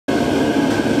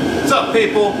up,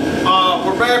 people?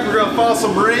 We're back. We're gonna file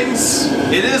some rings.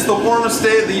 It is the warmest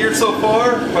day of the year so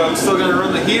far, but I'm still gonna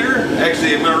run the heater.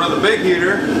 Actually, I'm gonna run the big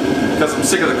heater because I'm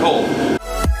sick of the cold.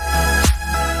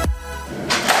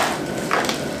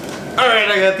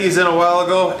 Alright, I got these in a while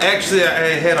ago. Actually, I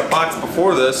had a box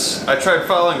before this. I tried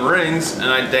filing rings and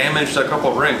I damaged a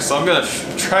couple rings. So I'm gonna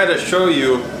try to show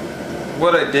you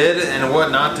what I did and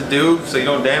what not to do so you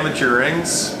don't damage your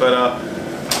rings. But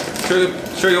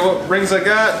show you what rings I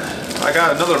got. I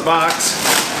got another box,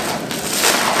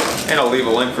 and I'll leave a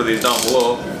link for these down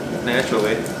below,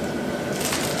 naturally.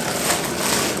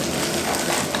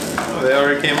 Oh, they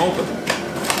already came open.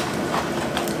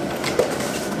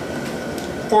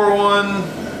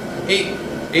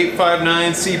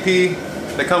 41859 CP.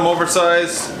 They come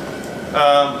oversized.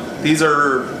 These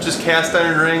are just cast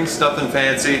iron rings, nothing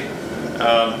fancy.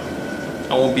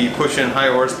 I won't be pushing high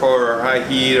horsepower or high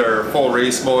heat or full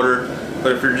race motor,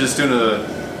 but if you're just doing a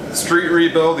street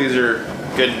rebuild, these are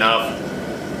good enough.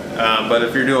 But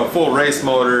if you're doing a full race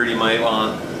motor, you might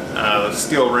want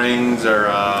steel rings or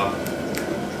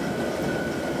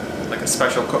like a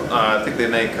special, I think they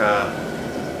make,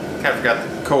 I forgot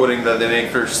the coating that they make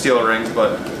for steel rings,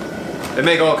 but they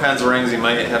make all kinds of rings. You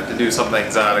might have to do something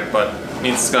exotic, but it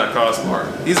means it's gonna cost more.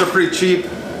 These are pretty cheap.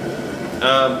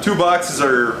 2 boxes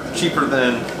are cheaper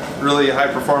than really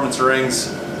high performance rings,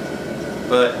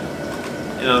 but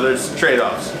you know, there's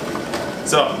trade-offs.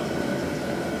 So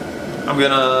I'm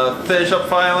gonna finish up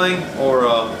filing or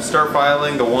start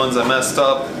filing the ones I messed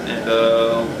up and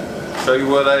show you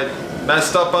what I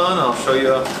messed up on. I'll show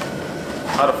you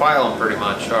how to file them pretty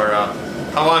much, or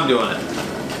how I'm doing it.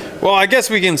 Well, I guess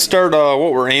we can start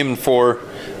what we're aiming for.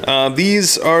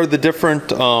 These are the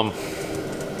different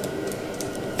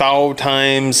thou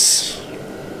times,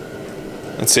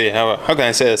 let's see, how can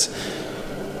I say this?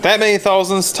 That many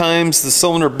thousandths times the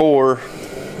cylinder bore,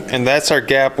 and that's our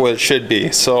gap what it should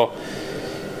be. So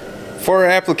for our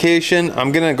application,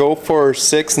 I'm gonna go for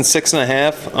 6 and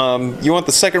 6.5. You want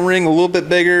the second ring a little bit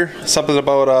bigger, something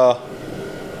about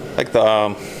like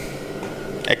the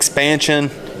expansion.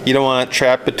 You don't want it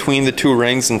trapped between the 2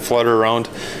 rings and flutter around.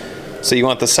 So you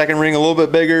want the second ring a little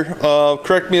bit bigger.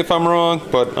 Correct me if I'm wrong,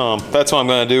 but that's what I'm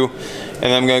gonna do. And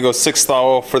then I'm gonna go 6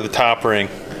 thou for the top ring.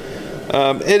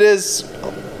 It is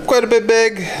quite a bit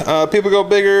big. People go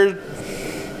bigger.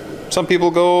 Some people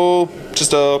go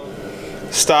just a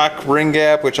stock ring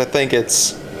gap, which I think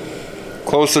it's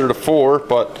closer to 4,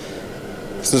 but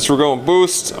since we're going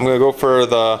boost, I'm gonna go for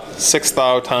the 6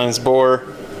 thou times bore.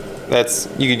 That's,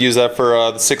 you could use that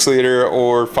for the 6 liter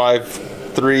or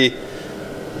 5.3.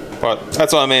 But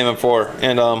that's what I'm aiming for.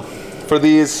 And for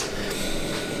these,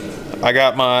 I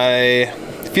got my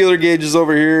feeler gauges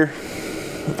over here.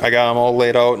 I got them all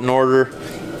laid out in order.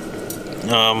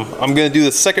 I'm going to do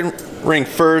the second ring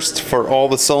first for all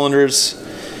the cylinders,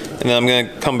 and then I'm going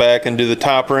to come back and do the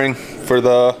top ring. For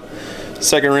the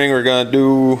second ring, we're going to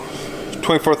do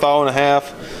 24 thou and a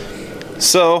half.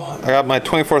 So I got my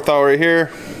 24 thou right here.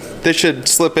 This should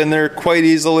slip in there quite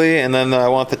easily, and then I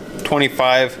want the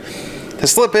 25 to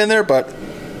slip in there, but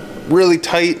really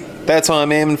tight. That's what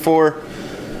I'm aiming for.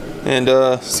 And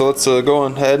so let's go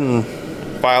ahead and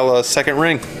file a second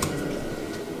ring.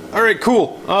 All right,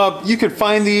 cool. You could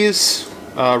find these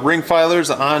ring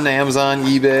filers on Amazon,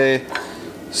 eBay,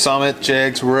 Summit,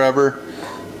 Jags, wherever.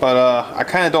 But I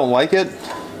kind of don't like it,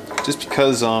 just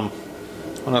because I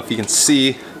don't know if you can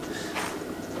see.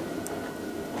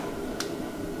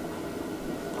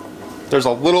 There's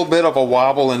a little bit of a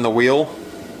wobble in the wheel.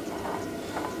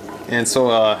 And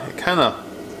so it kind of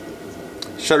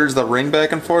shutters the ring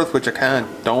back and forth, which I kind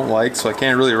of don't like, so I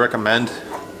can't really recommend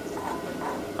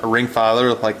a ring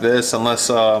filer like this unless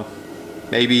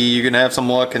maybe you can have some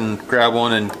luck and grab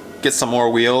one and get some more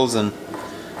wheels and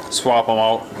swap them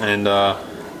out, and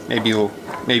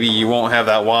maybe you won't have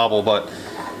that wobble. But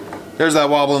there's that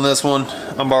wobble in this one.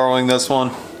 I'm borrowing this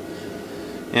one,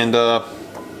 and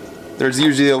there's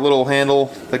usually a little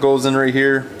handle that goes in right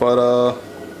here, but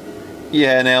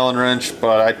yeah, an Allen wrench,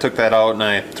 but I took that out and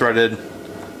I threaded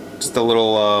just a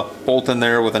little bolt in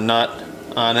there with a nut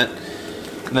on it,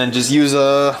 and then just use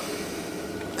a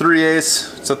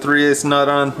 3/8. It's a 3/8 nut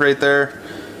on right there,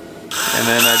 and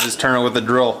then I just turn it with a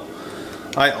drill.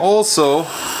 I also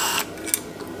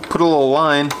put a little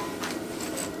line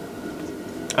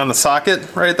on the socket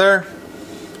right there,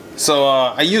 so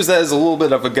I use that as a little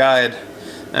bit of a guide.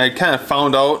 And I kind of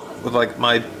found out with like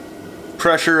my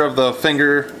pressure of the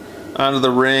finger onto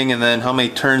the ring, and then how many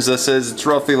turns this is. It's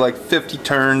roughly like 50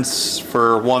 turns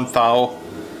for 1 thou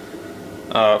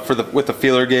with the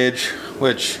feeler gauge,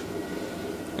 which,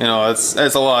 you know, that's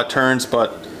a lot of turns,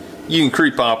 but you can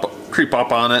creep up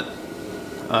on it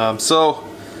So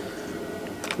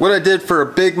what I did for a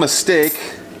big mistake,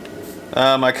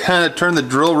 I kind of turned the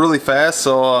drill really fast,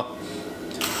 so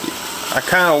I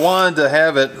kind of wanted to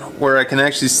have it where I can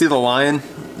actually see the line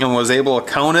and was able to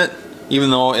count it, even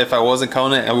though if I wasn't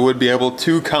counting it, I would be able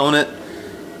to count it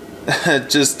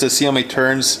just to see how many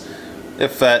turns,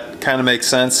 if that kind of makes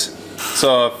sense.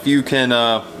 So if you can,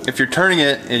 if you're turning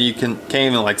it and you can't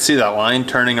even like see that line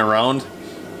turning around,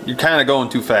 you're kind of going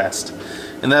too fast.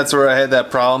 And that's where I had that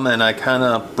problem, and I kind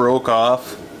of broke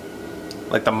off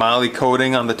like the Moly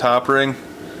coating on the top ring.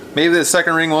 Maybe the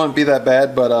second ring won't be that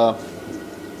bad, but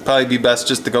probably be best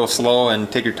just to go slow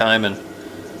and take your time and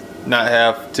not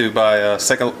have to buy a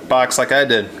second box like I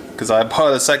did, because I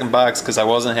bought a second box because I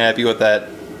wasn't happy with that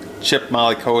chipped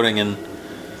Moly coating, and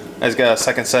I just got a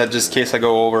second set just in case I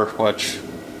go over, which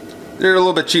they're a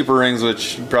little bit cheaper rings,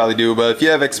 which you probably do, but if you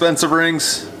have expensive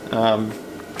rings,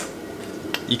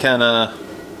 you kind of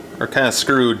are kind of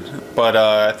screwed. But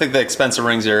I think the expensive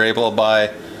rings, you're able to buy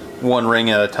one ring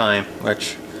at a time,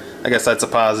 which I guess that's a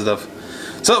positive.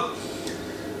 So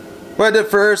what I did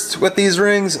first with these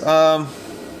rings,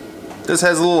 this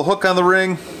has a little hook on the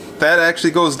ring that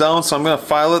actually goes down, so I'm going to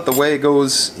file it the way it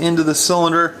goes into the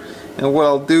cylinder. And what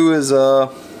I'll do is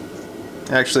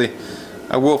actually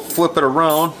I will flip it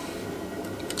around.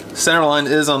 Center line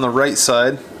is on the right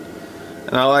side,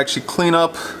 and I'll actually clean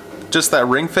up just that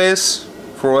ring face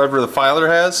for whatever the filer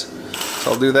has.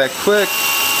 So I'll do that quick.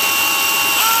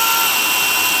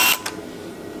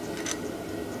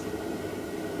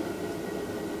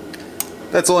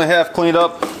 That's only half cleaned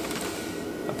up.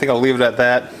 I think I'll leave it at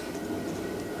that.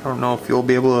 I don't know if you'll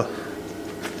be able to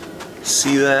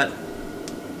see that.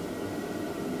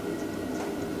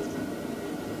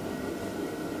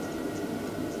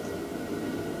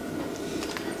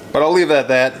 But I'll leave it at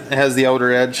that. It has the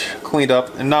outer edge cleaned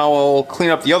up. And now I'll clean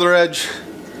up the other edge.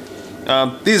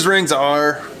 These rings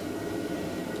are,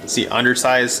 see,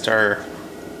 undersized or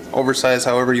oversized,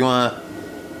 however you want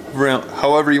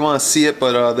to see it,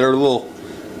 but they're a little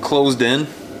closed in,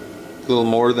 a little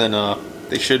more than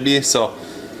they should be. So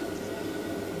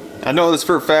I know this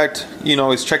for a fact. You can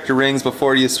always check your rings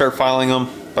before you start filing them.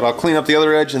 But I'll clean up the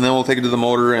other edge, and then we'll take it to the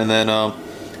motor and then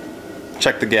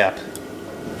check the gap.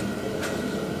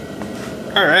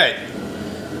 Alright,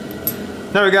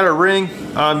 now we got our ring.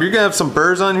 You're gonna have some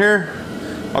burrs on here.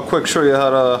 I'll quick show you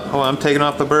how I'm taking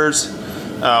off the burrs.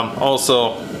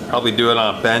 Also, probably do it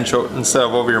on a bench instead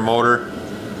of over your motor.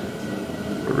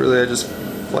 But really, I just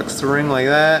flex the ring like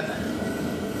that.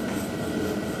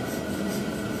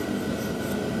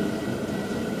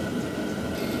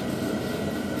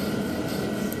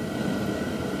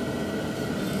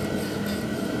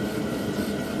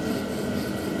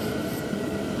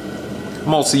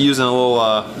 I'm also using a little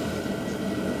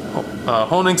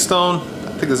honing stone.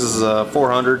 I think this is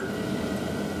 400.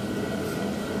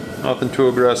 Nothing too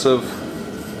aggressive.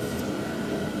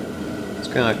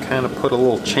 Just gonna kind of put a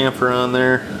little chamfer on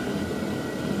there,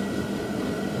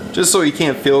 just so you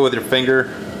can't feel it with your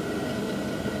finger.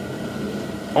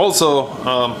 Also,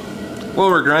 when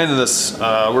we're grinding this,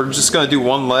 we're just gonna do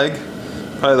one leg,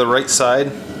 probably the right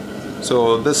side.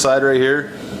 So this side right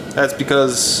here, that's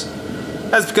because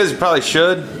you probably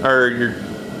should, or you're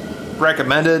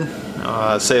recommended,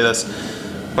 say this.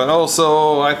 But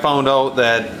also, I found out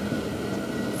that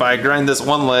if I grind this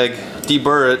one leg,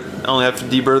 deburr it, I only have to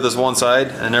deburr this one side,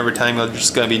 and every time you're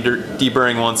just going to be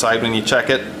deburring one side when you check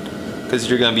it, because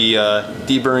you're going to be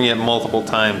deburring it multiple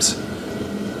times.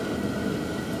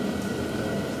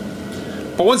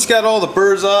 But once you got all the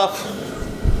burrs off,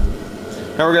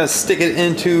 now we're going to stick it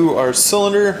into our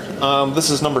cylinder. This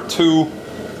is number 2.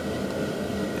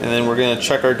 And then we're going to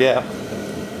check our gap.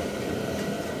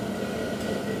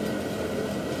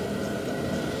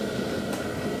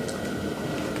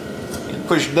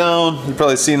 Push it down. You've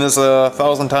probably seen this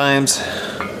 1,000 times.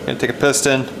 I'm going to take a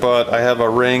piston, but I have a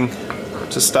ring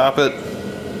to stop it.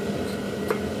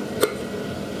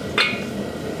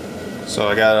 So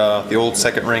I got the old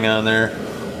second ring on there.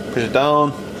 Push it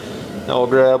down. Now we'll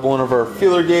grab one of our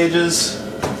feeler gauges.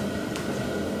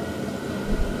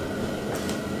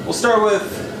 We'll start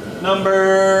with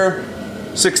number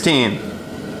 16.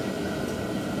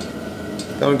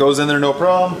 That one goes in there, no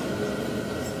problem.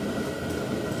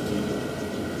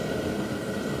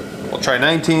 We'll try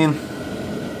 19.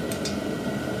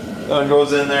 That one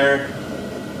goes in there.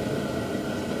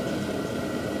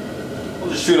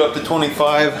 We'll just shoot up to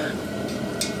 25.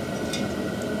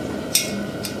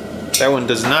 That one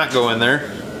does not go in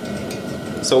there.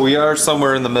 So we are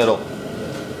somewhere in the middle.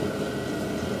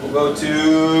 We'll go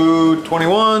to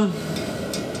 21.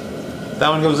 That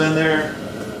one goes in there.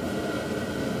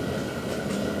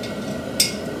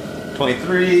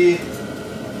 23. Or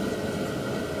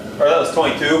that was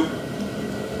 22.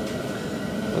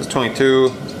 That was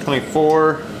 22.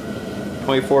 24.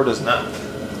 24 does not.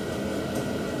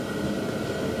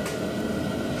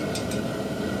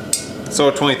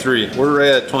 So 23. We're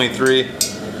right at 23. We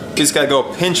just gotta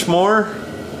go a pinch more.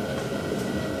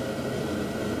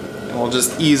 And we'll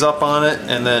just ease up on it,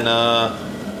 and then I'll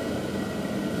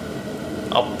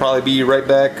probably be right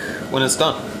back when it's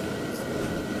done.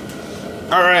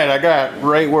 Alright, I got it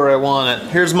right where I want it.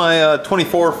 Here's my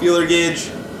 24 feeler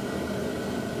gauge.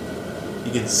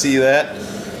 You can see that.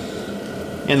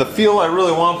 And the feel I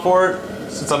really want for it,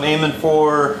 since I'm aiming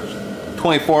for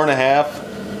 24 and a half,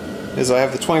 is I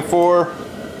have the 24.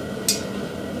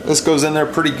 This goes in there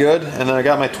pretty good. And then I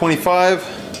got my 25.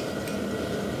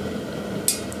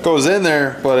 Goes in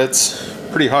there, but it's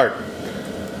pretty hard.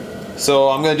 So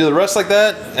I'm going to do the rest like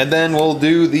that, and then we'll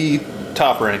do the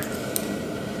top ring.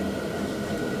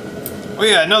 Oh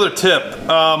yeah, another tip.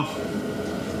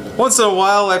 Once in a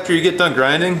while after you get done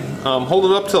grinding, hold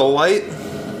it up to the light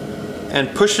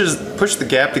and push the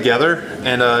gap together,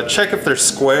 and check if they're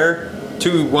square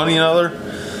to one another.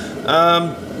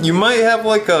 You might have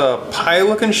like a pie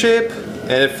looking shape,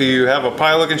 and if you have a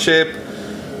pie looking shape,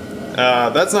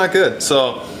 that's not good.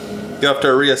 So you have to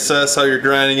reassess how you're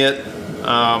grinding it.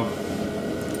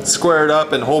 Square it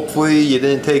up, and hopefully you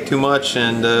didn't take too much,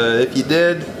 and if you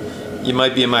did, you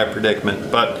might be in my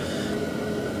predicament. But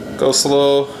go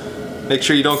slow, make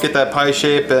sure you don't get that pie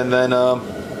shape, and then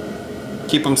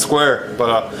keep them square.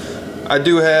 But I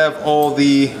do have all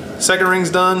the second rings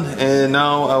done, and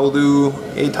now I will do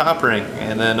a top ring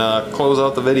and then close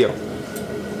out the video.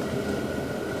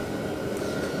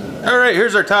 Alright,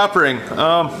 here's our top ring.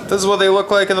 This is what they look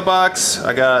like in the box.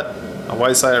 I got a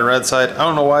white side and red side. I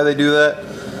don't know why they do that,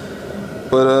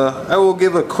 but I will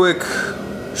give a quick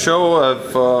show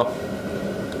of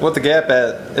what the gap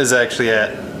is actually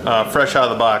at, fresh out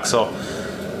of the box. So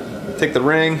take the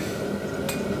ring,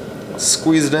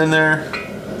 squeeze it in there,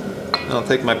 and I'll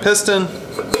take my piston,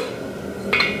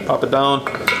 pop it down.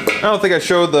 I don't think I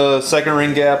showed the second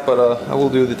ring gap, but I will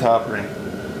do the top ring.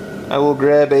 I will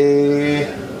grab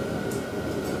a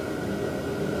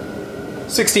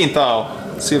 16th thou.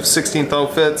 Let's see if 16th thou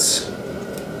fits.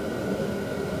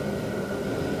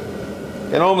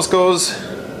 It almost goes.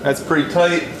 That's pretty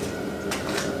tight.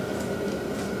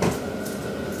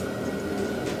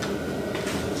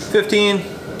 $15.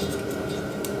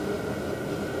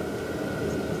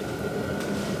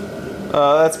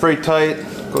 That's pretty tight.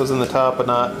 Goes in the top, but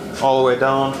not all the way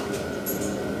down.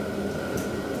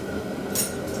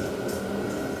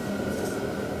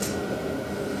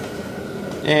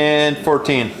 And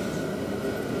 14.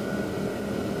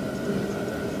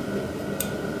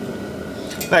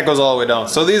 That goes all the way down.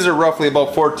 So these are roughly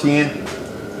about 14.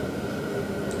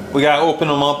 We gotta open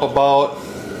them up about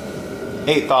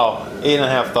 8 thou,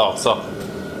 8.5 thou. So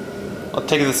I'll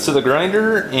take this to the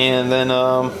grinder, and then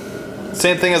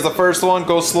same thing as the first one,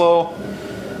 go slow,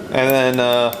 and then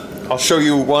I'll show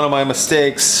you one of my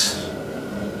mistakes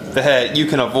that you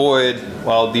can avoid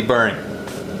while deburring.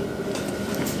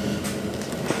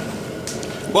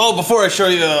 Well, before I show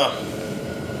you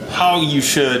how you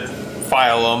should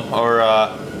file them or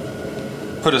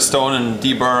put a stone and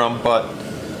deburr them, but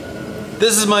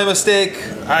this is my mistake.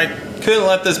 I couldn't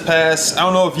let this pass. I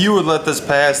don't know if you would let this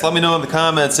pass. Let me know in the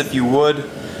comments if you would.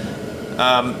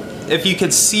 If you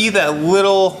could see that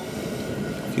little,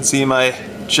 you can see my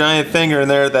giant finger in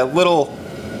there, that little,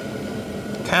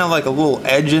 kind of like a little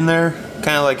edge in there,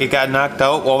 kind of like it got knocked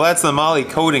out. Well, that's the Moly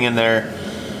coating in there,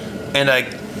 and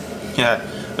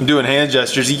I'm doing hand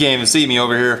gestures. You can't even see me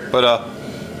over here, but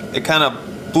it kind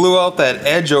of blew out that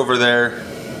edge over there,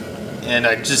 and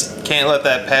I just can't let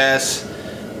that pass.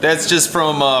 That's just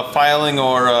from filing,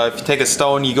 or if you take a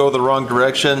stone, you go the wrong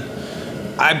direction.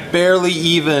 I barely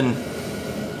even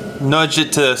nudge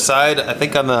it to the side. I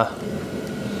think on the,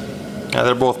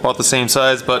 they're both about the same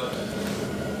size, but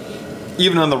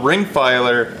even on the ring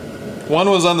filer, one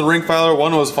was on the ring filer,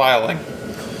 one was filing.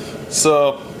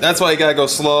 So that's why you gotta go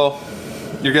slow.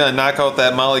 You're gonna knock out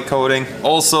that Moly coating.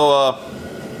 Also,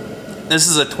 this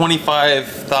is a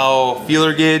 25 thou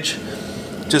feeler gauge,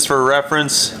 just for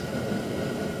reference.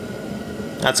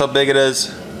 That's how big it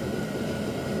is.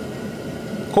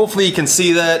 Hopefully you can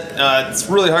see that. It's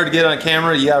really hard to get on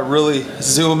camera. You gotta really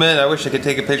zoom in. I wish I could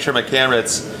take a picture of my camera.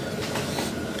 It's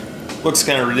looks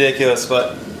kind of ridiculous,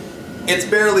 but it's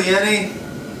barely any.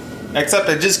 Except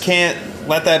I just can't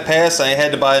let that pass. I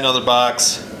had to buy another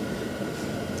box.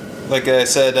 Like I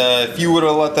said, if you would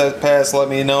have let that pass, let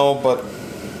me know, but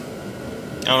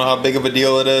I don't know how big of a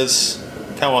deal it is.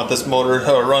 Kind of want this motor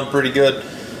to run pretty good.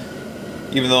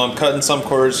 even though I'm cutting some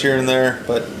corners here and there.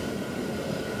 But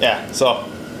yeah, so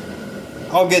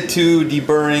I'll get to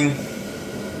deburring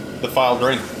the filed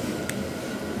ring.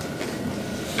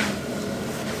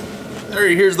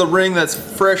 Alright, here's the ring that's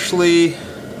freshly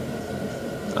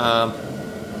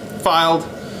filed.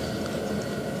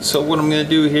 So what I'm going to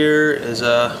do here is,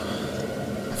 I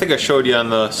think I showed you on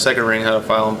the second ring how to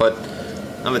file them, but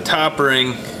on the top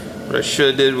ring, what I should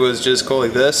have did was just go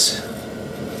like this.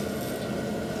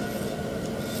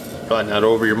 Probably not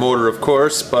over your motor, of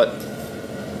course, but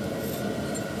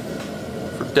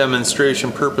for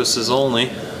demonstration purposes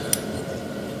only.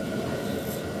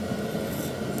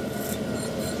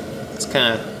 It's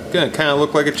gonna kind of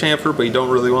look like a chamfer, but you don't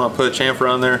really want to put a chamfer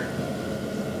on there.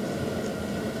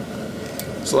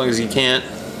 As long as you can't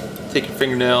take your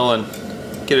fingernail and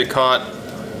get it caught,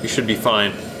 you should be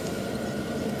fine.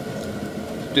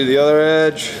 Do the other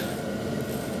edge.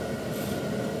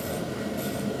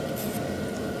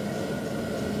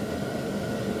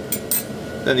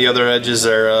 Then the other edges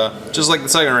are just like the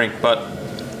second ring, but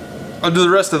I'll do the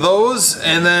rest of those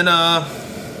and then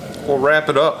we'll wrap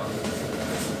it up.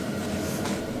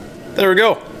 There we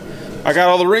go. I got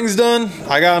all the rings done.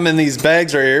 I got them in these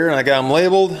bags right here and I got them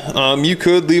labeled. You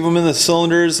could leave them in the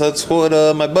cylinders. That's what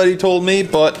my buddy told me,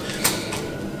 but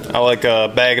I like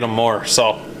bagging them more.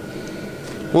 So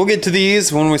we'll get to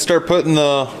these when we start putting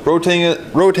the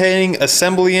rotating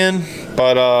assembly in,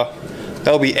 but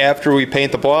that'll be after we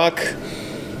paint the block.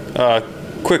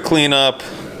 Quick cleanup,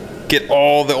 get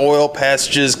all the oil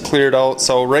passages cleared out.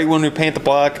 So right when we paint the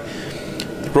block,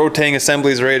 the rotating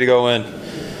assembly is ready to go in.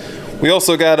 We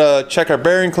also got to check our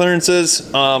bearing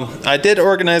clearances. I did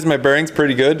organize my bearings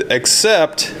pretty good,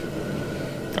 except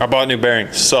I bought new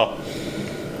bearings. So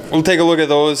we'll take a look at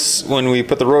those when we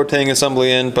put the rotating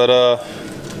assembly in. But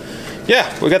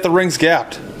yeah, we got the rings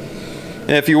gapped.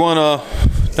 And if you want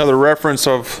another reference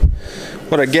of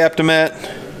what I gapped them at,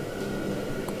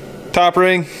 top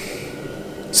ring,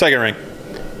 second ring,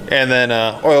 and then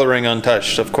oil ring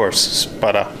untouched, of course.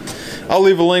 But I'll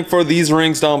leave a link for these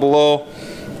rings down below.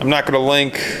 I'm not going to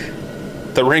link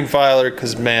the ring filer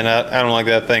because, man, I don't like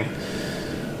that thing.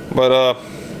 But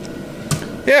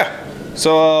yeah,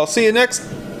 so I'll see you in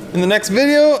the next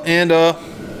video, and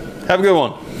have a good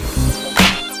one.